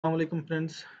Assalamu alaikum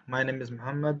friends, my name is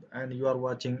Muhammad and you are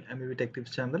watching MEP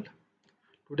TechTips channel.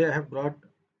 Today I have brought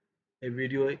a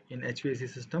video in HVAC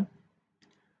system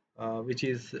which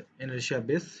is inertia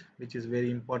base, which is very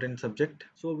important subject.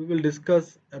 So we will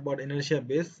discuss about inertia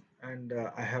base and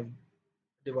I have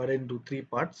divided into three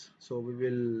parts. So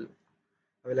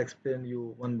I will explain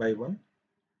you one by one.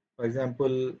 For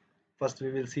example, first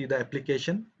we will see the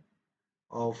application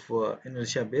of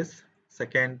inertia base.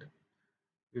 Second,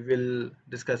 we will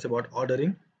discuss about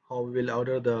ordering, how we will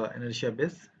order the inertia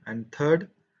base, and third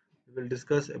we will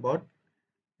discuss about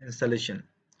installation,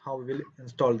 how we will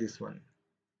install this one.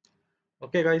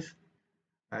 Okay guys,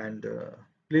 and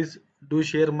please do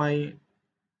share my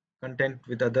content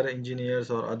with other engineers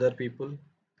or other people,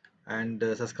 and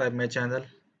subscribe my channel,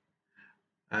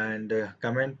 and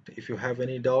comment if you have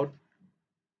any doubt,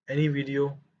 any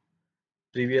video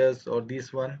previous or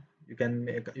this one.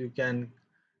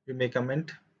 You may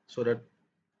comment so that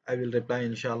I will reply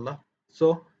inshallah.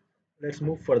 So let's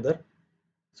move further.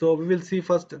 So we will see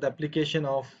first the application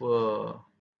of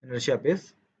inertia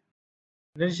base.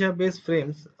 Inertia base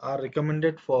frames are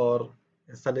recommended for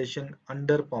installation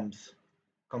under pumps,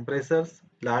 compressors,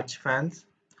 large fans,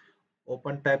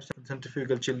 open type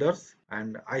centrifugal chillers,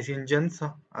 and ice engines,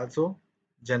 also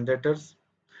generators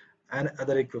and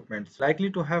other equipments likely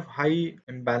to have high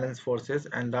imbalance forces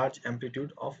and large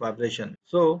amplitude of vibration.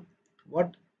 So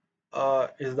what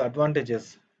is the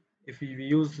advantages if we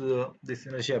use this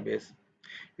inertia base?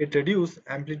 It reduces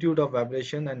amplitude of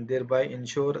vibration and thereby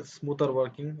ensure smoother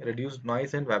working, reduced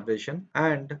noise and vibration,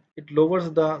 and it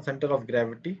lowers the center of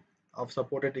gravity of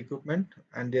supported equipment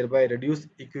and thereby reduce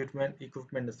equipment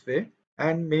sway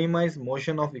and minimize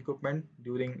motion of equipment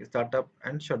during startup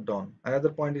and shutdown. Another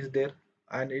point is there,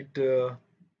 and it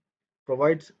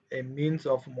provides a means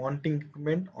of mounting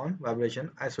equipment on vibration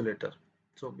isolator.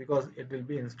 So because it will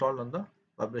be installed on the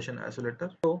vibration isolator.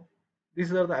 So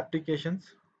these are the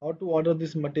applications. How to order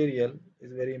this material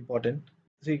is very important.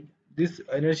 See, this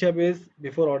inertia base,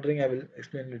 before ordering I will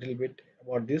explain a little bit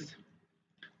about this.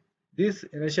 This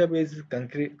inertia base is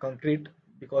concrete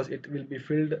because it will be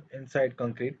filled inside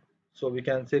concrete, so we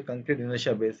can say concrete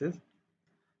inertia bases.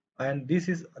 And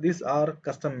these are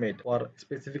custom made for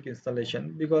specific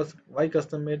installation. Because why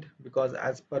custom made? Because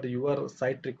as per your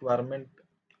site requirement,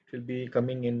 it will be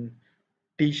coming in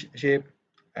T shape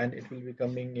and it will be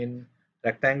coming in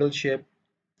rectangle shape.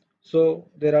 So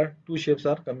there are two shapes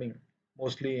are coming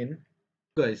mostly in.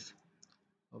 Guys,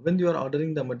 when you are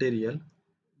ordering the material,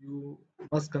 you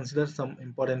must consider some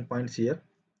important points here.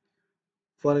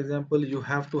 For example, you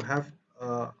have to have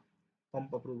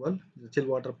pump approval, the chill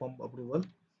water pump approval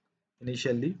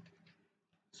initially.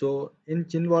 So in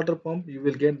chill water pump, you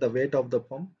will get the weight of the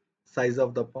pump, size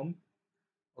of the pump.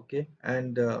 Okay,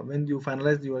 and when you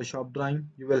finalize your shop drawing,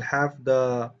 you will have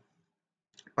the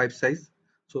pipe size.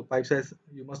 So pipe size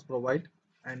you must provide,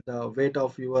 and the weight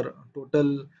of your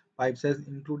total pipe size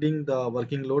including the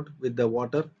working load with the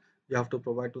water you have to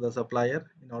provide to the supplier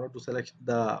in order to select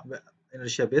the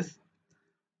inertia base,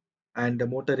 and the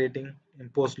motor rating,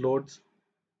 imposed loads.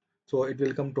 So it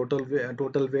will come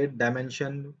total weight,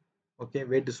 dimension, okay,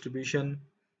 weight distribution.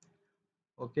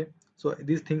 Okay, so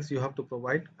these things you have to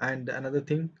provide. And another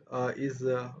thing is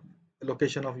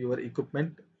location of your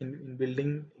equipment in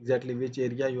building, exactly which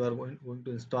area you are going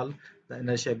to install the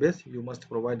inertia base, you must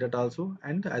provide that also,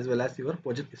 and as well as your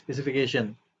project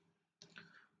specification.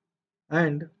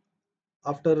 And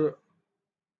after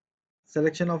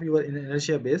selection of your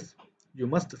inertia base, you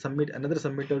must submit another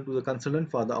submittal to the consultant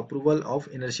for the approval of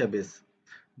inertia base.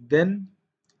 Then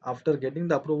after getting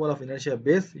the approval of inertia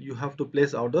base, you have to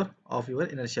place order of your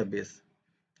inertia base.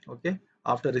 Okay,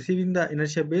 after receiving the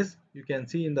inertia base, you can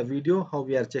see in the video how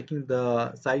we are checking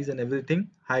the size and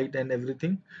everything, height and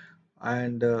everything,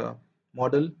 and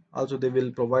model also they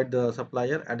will provide the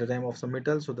supplier at the time of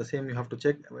submittal. So the same you have to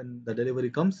check when the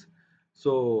delivery comes.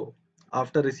 So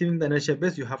after receiving the inertia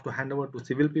base, you have to hand over to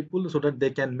civil people so that they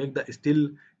can make the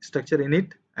steel structure in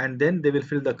it, and then they will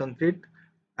fill the concrete.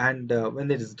 And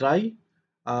when it is dry,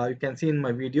 you can see in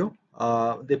my video,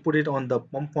 they put it on the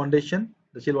pump foundation,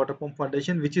 the chill water pump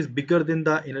foundation, which is bigger than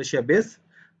the inertia base.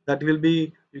 That will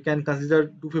be, you can consider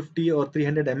 250 or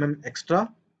 300 extra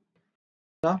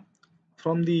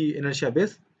from the inertia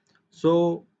base.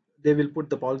 So they will put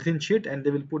the polythene sheet and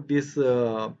they will put this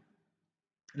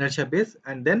inertia base,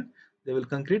 and then they will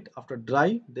concrete. After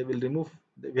dry, they will remove,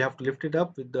 we have to lift it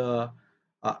up with the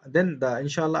then the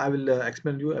inshallah I will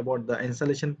explain you about the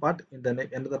installation part in the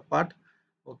another part.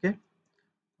 Okay,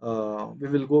 we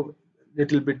will go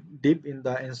little bit deep in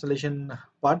the installation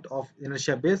part of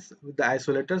inertia base with the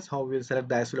isolators, how we will select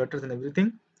the isolators and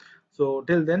everything. So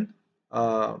till then,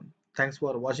 uh, thanks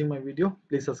for watching my video.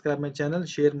 Please subscribe my channel,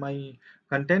 share my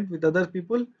content with other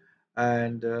people,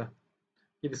 and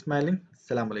keep smiling.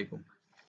 Assalamu alaikum.